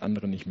will, damit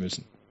andere nicht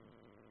müssen,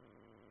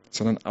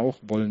 sondern auch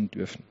wollen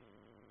dürfen.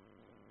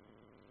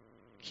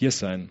 Hier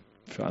sein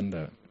für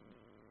andere.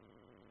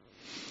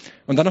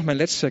 Und dann noch mein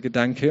letzter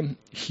Gedanke,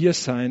 hier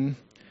sein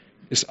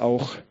ist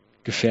auch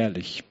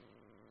gefährlich,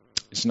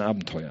 ist ein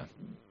Abenteuer.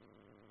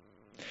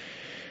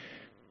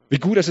 Wie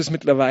gut, dass es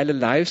mittlerweile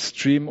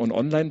Livestream und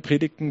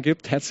Online-Predigten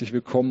gibt. Herzlich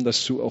willkommen,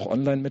 dass du auch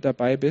online mit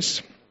dabei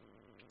bist.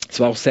 Es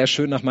war auch sehr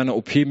schön, nach meiner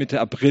OP Mitte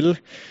April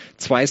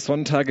 2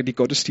 Sonntage die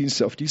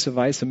Gottesdienste auf diese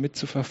Weise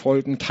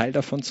mitzuverfolgen, Teil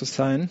davon zu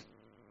sein.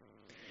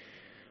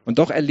 Und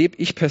doch erlebe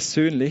ich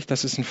persönlich,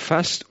 dass es einen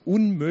fast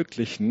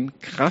unmöglichen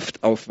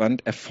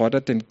Kraftaufwand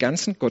erfordert, den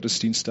ganzen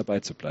Gottesdienst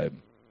dabei zu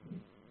bleiben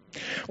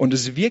und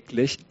es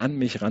wirklich an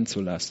mich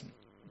ranzulassen.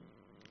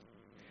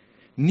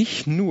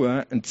 Nicht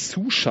nur ein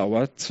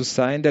Zuschauer zu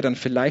sein, der dann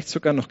vielleicht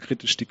sogar noch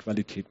kritisch die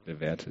Qualität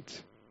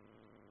bewertet.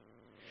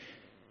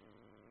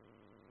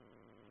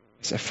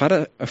 Es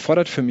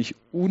erfordert für mich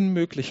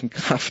unmöglichen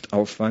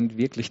Kraftaufwand,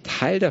 wirklich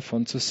Teil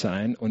davon zu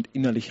sein und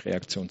innerlich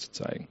Reaktion zu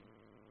zeigen.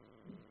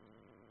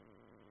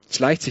 Es ist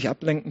leicht, sich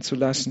ablenken zu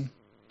lassen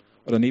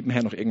oder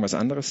nebenher noch irgendwas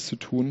anderes zu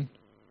tun.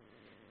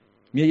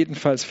 Mir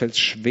jedenfalls fällt es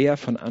schwer,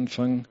 von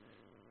Anfang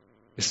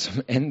bis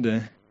zum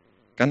Ende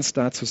ganz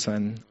da zu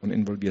sein und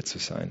involviert zu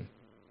sein.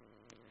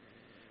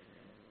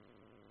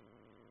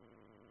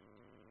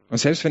 Und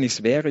selbst wenn ich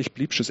es wäre, ich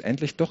blieb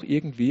schlussendlich doch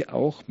irgendwie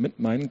auch mit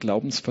meinen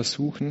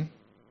Glaubensversuchen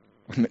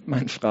und mit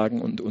meinen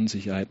Fragen und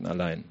Unsicherheiten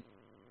allein.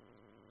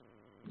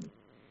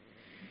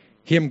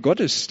 Hier im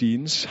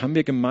Gottesdienst haben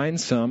wir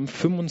gemeinsam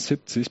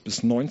 75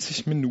 bis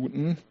 90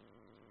 Minuten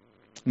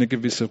eine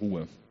gewisse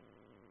Ruhe,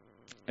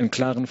 einen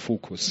klaren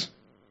Fokus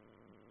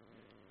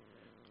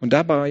und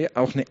dabei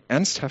auch eine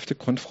ernsthafte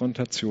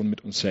Konfrontation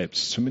mit uns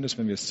selbst, zumindest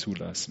wenn wir es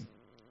zulassen.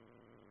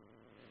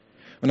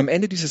 Und am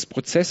Ende dieses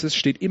Prozesses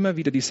steht immer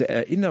wieder diese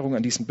Erinnerung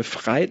an diesen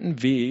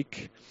befreiten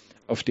Weg,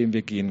 auf dem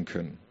wir gehen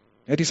können.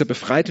 Ja, dieser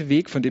befreite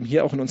Weg, von dem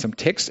hier auch in unserem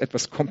Text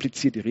etwas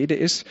kompliziert die Rede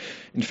ist,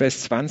 in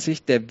Vers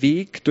 20, der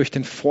Weg durch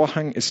den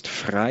Vorhang ist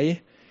frei,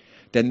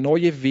 der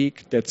neue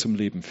Weg, der zum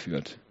Leben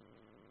führt.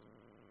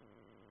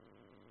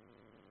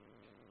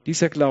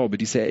 Dieser Glaube,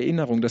 diese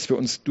Erinnerung, dass wir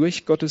uns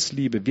durch Gottes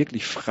Liebe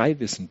wirklich frei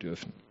wissen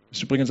dürfen,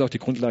 ist übrigens auch die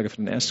Grundlage für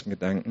den ersten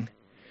Gedanken,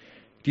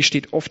 die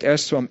steht oft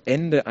erst so am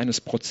Ende eines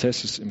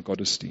Prozesses im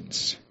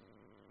Gottesdienst.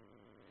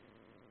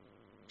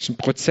 Es ist ein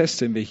Prozess,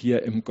 den wir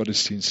hier im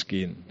Gottesdienst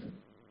gehen.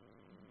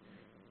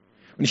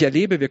 Und ich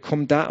erlebe, wir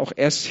kommen da auch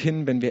erst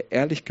hin, wenn wir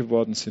ehrlich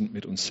geworden sind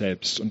mit uns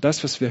selbst und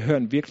das, was wir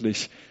hören,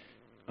 wirklich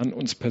an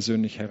uns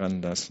persönlich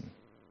heranlassen.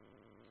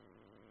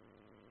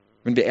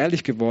 Wenn wir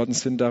ehrlich geworden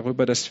sind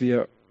darüber, dass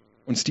wir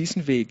uns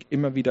diesen Weg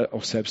immer wieder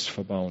auch selbst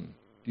verbauen,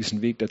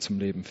 diesen Weg, der zum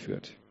Leben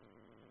führt.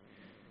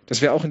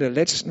 Dass wir auch in der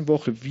letzten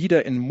Woche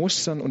wieder in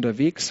Mustern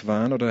unterwegs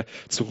waren oder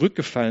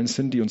zurückgefallen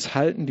sind, die uns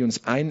halten, die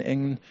uns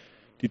einengen,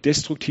 die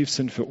destruktiv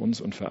sind für uns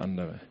und für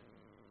andere.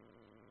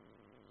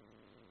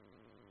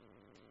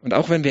 Und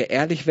auch wenn wir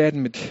ehrlich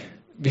werden, mit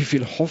wie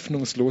viel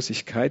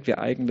Hoffnungslosigkeit wir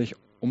eigentlich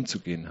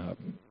umzugehen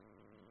haben.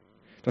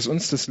 Dass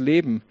uns das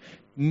Leben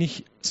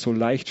nicht so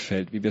leicht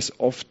fällt, wie wir es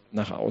oft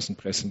nach außen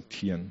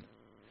präsentieren,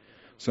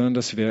 sondern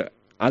dass wir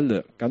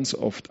alle ganz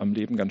oft am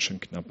Leben ganz schön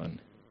knabbern.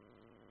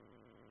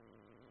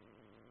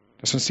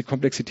 Dass uns die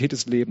Komplexität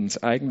des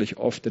Lebens eigentlich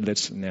oft den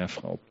letzten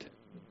Nerv raubt.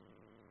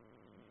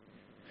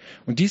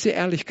 Und diese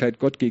Ehrlichkeit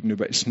Gott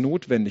gegenüber ist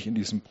notwendig in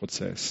diesem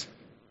Prozess.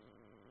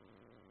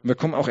 Und wir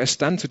kommen auch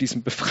erst dann zu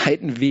diesem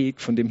befreiten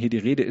Weg, von dem hier die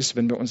Rede ist,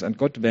 wenn wir uns an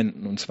Gott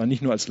wenden. Und zwar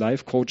nicht nur als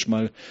Life-Coach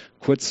mal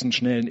kurzen,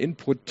 schnellen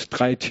Input,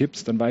 3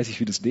 Tipps, dann weiß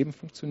ich, wie das Leben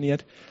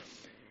funktioniert,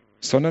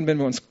 sondern wenn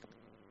wir uns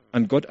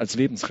an Gott als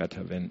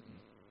Lebensretter wenden,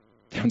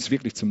 der uns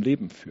wirklich zum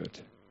Leben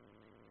führt,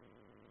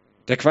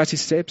 der quasi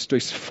selbst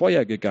durchs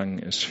Feuer gegangen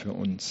ist für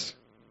uns,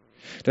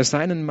 der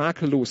seinen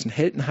makellosen,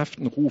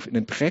 heldenhaften Ruf in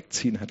den Dreck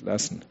ziehen hat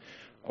lassen,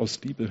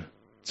 aus Liebe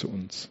zu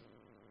uns.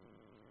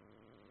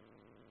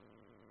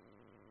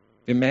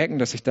 Wir merken,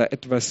 dass sich da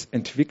etwas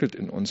entwickelt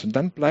in uns und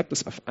dann bleibt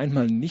es auf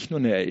einmal nicht nur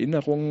eine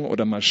Erinnerung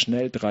oder mal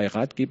schnell 3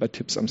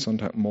 Ratgebertipps am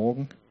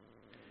Sonntagmorgen,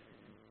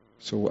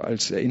 so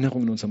als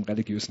Erinnerung in unserem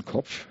religiösen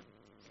Kopf.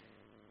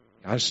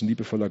 Ja, das ist ein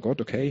liebevoller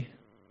Gott, okay.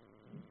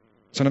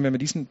 Sondern wenn wir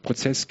diesen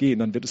Prozess gehen,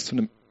 dann wird es zu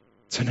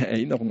einer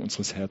Erinnerung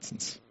unseres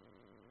Herzens.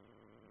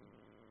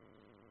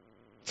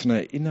 Zu einer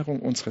Erinnerung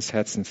unseres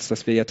Herzens,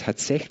 dass wir ja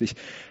tatsächlich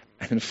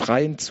einen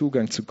freien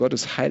Zugang zu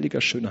Gottes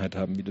heiliger Schönheit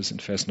haben, wie das in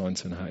Vers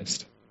 19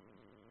 heißt.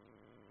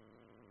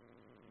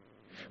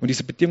 Und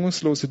diese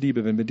bedingungslose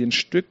Liebe, wenn wir die ein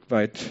Stück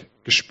weit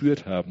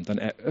gespürt haben, dann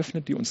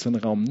eröffnet die uns den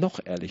Raum, noch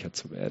ehrlicher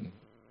zu werden.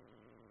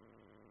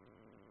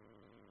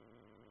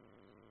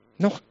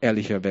 Noch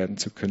ehrlicher werden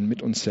zu können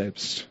mit uns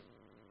selbst.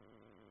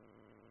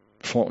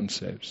 Vor uns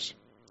selbst,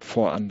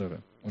 vor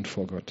andere und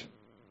vor Gott.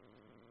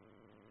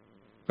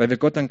 Weil wir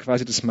Gott dann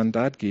quasi das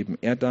Mandat geben,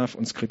 er darf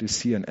uns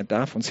kritisieren, er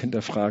darf uns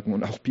hinterfragen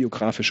und auch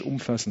biografisch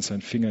umfassend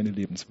seinen Finger in die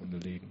Lebenswunde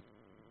legen.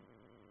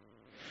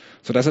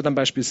 Sodass er dann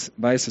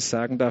beispielsweise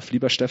sagen darf,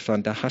 lieber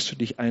Stefan, da hast du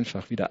dich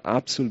einfach wieder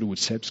absolut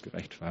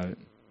selbstgerecht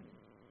verhalten.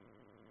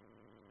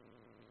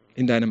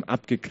 In deinem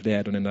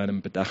Abgeklärt und in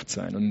deinem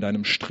Bedachtsein und in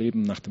deinem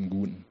Streben nach dem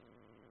Guten.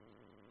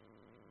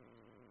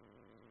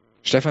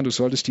 Stefan, du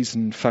solltest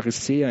diesen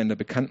Pharisäer in der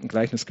bekannten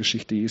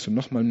Gleichnisgeschichte Jesu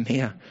nochmal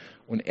mehr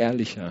und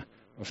ehrlicher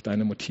auf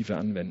deine Motive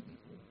anwenden.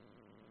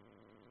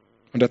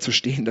 Und dazu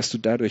stehen, dass du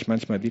dadurch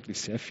manchmal wirklich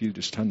sehr viel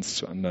Distanz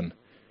zu anderen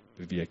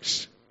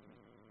bewirkst.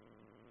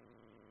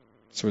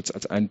 So jetzt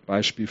als ein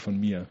Beispiel von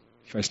mir.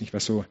 Ich weiß nicht,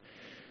 was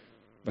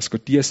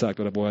Gott dir sagt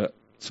oder wo er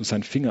so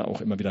seinen Finger auch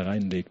immer wieder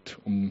reinlegt,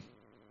 um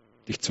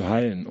dich zu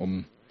heilen,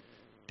 um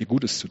dir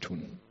Gutes zu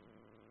tun.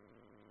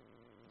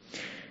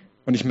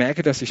 Und ich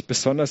merke, dass ich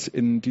besonders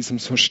in diesem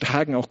so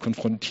starken auch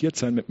konfrontiert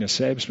sein mit mir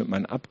selbst, mit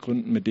meinen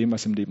Abgründen, mit dem,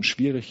 was im Leben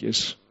schwierig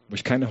ist, wo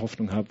ich keine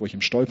Hoffnung habe, wo ich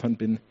im Stolpern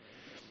bin,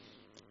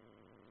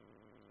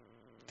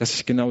 dass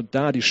ich genau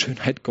da die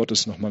Schönheit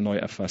Gottes nochmal neu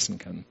erfassen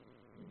kann.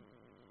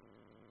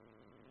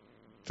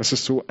 Dass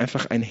es so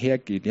einfach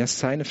einhergeht, ja,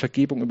 seine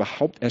Vergebung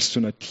überhaupt erst zu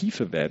einer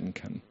Tiefe werden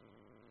kann,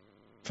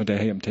 von der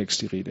hier im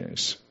Text die Rede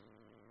ist.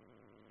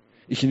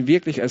 Ich ihn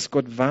wirklich als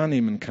Gott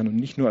wahrnehmen kann und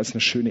nicht nur als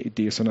eine schöne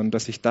Idee, sondern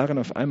dass ich darin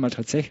auf einmal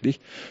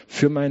tatsächlich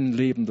für mein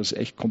Leben, das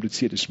echt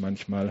kompliziert ist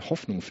manchmal,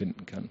 Hoffnung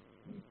finden kann.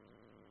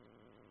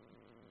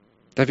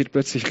 Da wird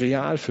plötzlich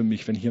real für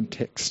mich, wenn hier im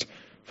Text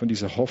von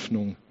dieser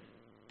Hoffnung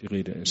die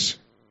Rede ist.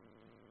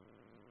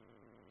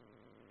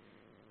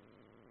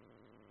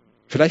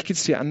 Vielleicht geht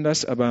es dir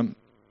anders, aber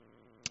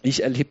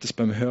ich erlebe das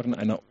beim Hören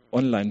einer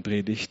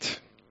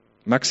Online-Predigt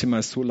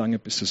maximal so lange,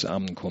 bis das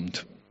Amen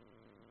kommt.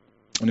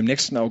 Und im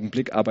nächsten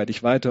Augenblick arbeite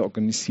ich weiter,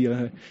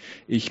 organisiere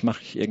ich,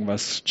 mache ich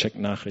irgendwas, check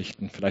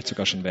Nachrichten, vielleicht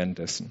sogar schon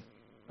währenddessen.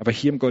 Aber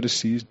hier im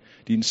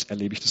Gottesdienst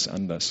erlebe ich das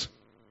anders.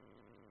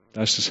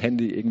 Da ist das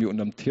Handy irgendwie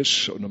unterm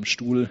Tisch, unterm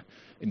Stuhl,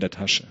 in der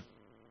Tasche.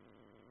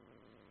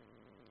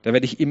 Da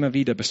werde ich immer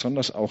wieder,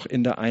 besonders auch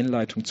in der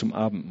Einleitung zum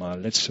Abendmahl,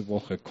 letzte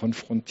Woche,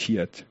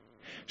 konfrontiert.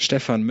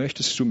 Stefan,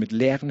 möchtest du mit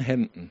leeren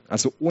Händen,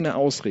 also ohne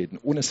Ausreden,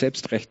 ohne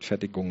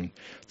Selbstrechtfertigungen,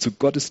 zu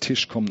Gottes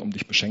Tisch kommen, um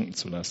dich beschenken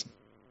zu lassen?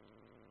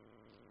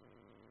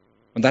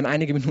 Und dann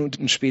einige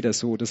Minuten später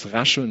so das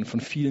Rascheln von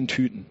vielen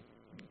Tüten.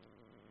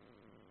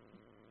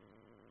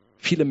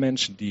 Viele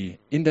Menschen, die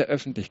in der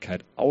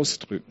Öffentlichkeit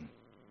ausdrücken,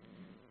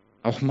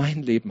 auch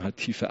mein Leben hat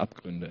tiefe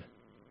Abgründe.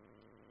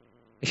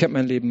 Ich habe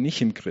mein Leben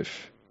nicht im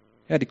Griff.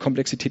 Ja, die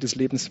Komplexität des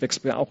Lebens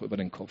wächst mir auch über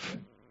den Kopf.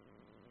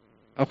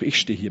 Auch ich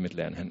stehe hier mit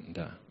leeren Händen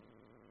da.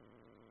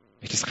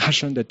 Wenn ich das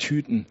Rascheln der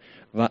Tüten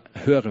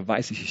höre,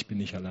 weiß ich bin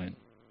nicht allein.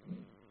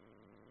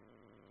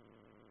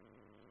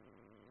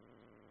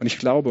 Und ich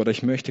glaube oder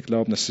ich möchte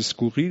glauben, dass das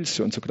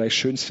Skurrilste und zugleich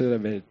Schönste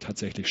der Welt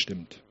tatsächlich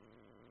stimmt.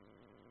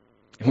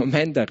 Im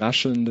Moment der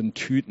raschelnden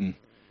Tüten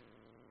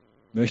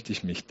möchte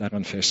ich mich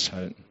daran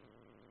festhalten,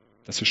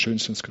 dass das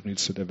Schönste und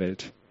Skurrilste der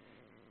Welt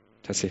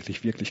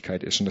tatsächlich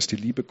Wirklichkeit ist und dass die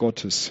Liebe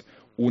Gottes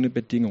ohne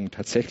Bedingung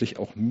tatsächlich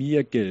auch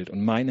mir gilt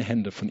und meine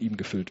Hände von ihm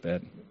gefüllt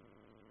werden.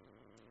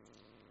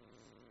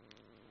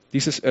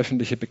 Dieses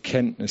öffentliche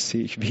Bekenntnis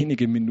sehe ich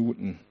wenige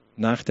Minuten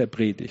nach der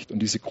Predigt und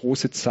diese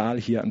große Zahl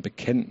hier an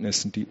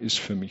Bekenntnissen, die ist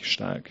für mich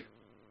stark.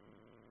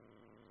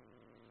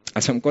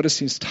 Also am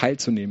Gottesdienst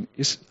teilzunehmen,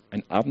 ist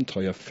ein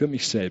Abenteuer für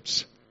mich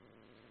selbst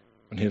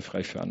und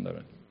hilfreich für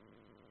andere.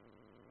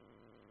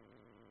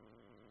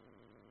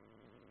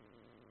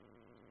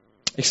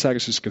 Ich sage,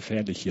 es ist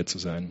gefährlich, hier zu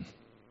sein.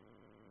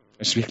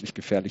 Es ist wirklich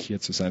gefährlich, hier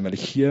zu sein, weil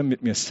ich hier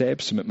mit mir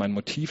selbst und mit meinen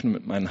Motiven und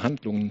mit meinen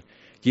Handlungen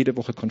jede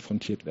Woche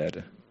konfrontiert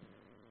werde.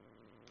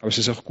 Aber es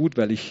ist auch gut,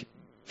 weil ich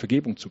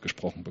Vergebung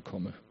zugesprochen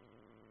bekomme.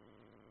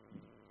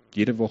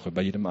 Jede Woche,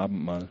 bei jedem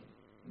Abendmahl.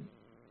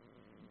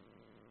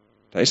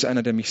 Da ist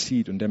einer, der mich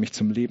sieht und der mich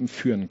zum Leben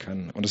führen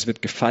kann. Und es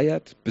wird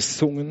gefeiert,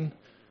 besungen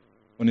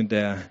und in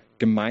der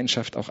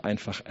Gemeinschaft auch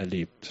einfach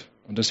erlebt.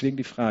 Und deswegen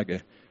die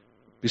Frage,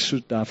 bist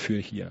du dafür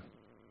hier?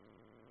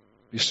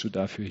 Bist du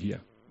dafür hier?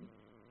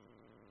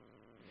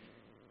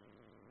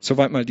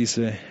 Soweit mal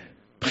diese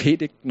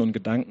Predigten und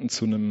Gedanken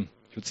zu einem,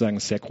 ich würde sagen,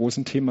 sehr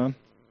großen Thema,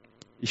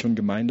 Ich und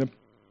Gemeinde,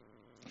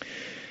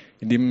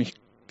 in dem,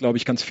 glaube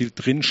ich, ganz viel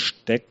drin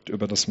steckt,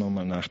 über das man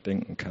mal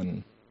nachdenken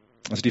kann.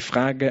 Also die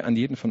Frage an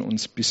jeden von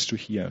uns, bist du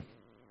hier?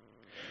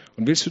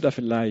 Und willst du da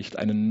vielleicht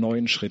einen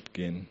neuen Schritt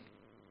gehen?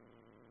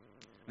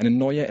 Eine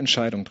neue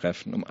Entscheidung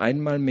treffen, um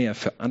einmal mehr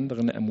für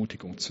andere eine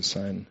Ermutigung zu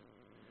sein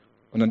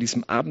und an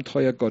diesem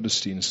Abenteuer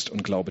Gottesdienst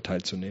und Glaube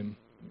teilzunehmen?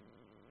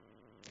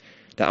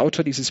 Der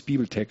Autor dieses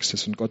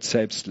Bibeltextes und Gott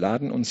selbst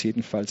laden uns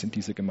jedenfalls in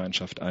diese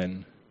Gemeinschaft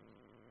ein,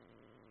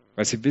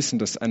 weil sie wissen,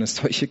 dass eine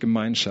solche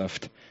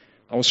Gemeinschaft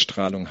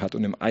Ausstrahlung hat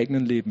und im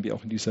eigenen Leben wie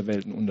auch in dieser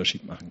Welt einen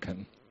Unterschied machen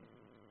kann.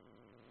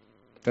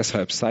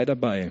 Deshalb sei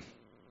dabei,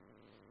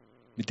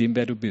 mit dem,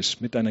 wer du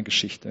bist, mit deiner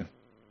Geschichte,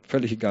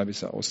 völlig egal, wie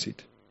sie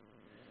aussieht,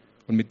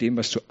 und mit dem,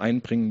 was du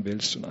einbringen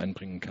willst und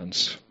einbringen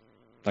kannst.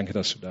 Danke,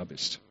 dass du da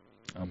bist.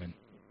 Amen.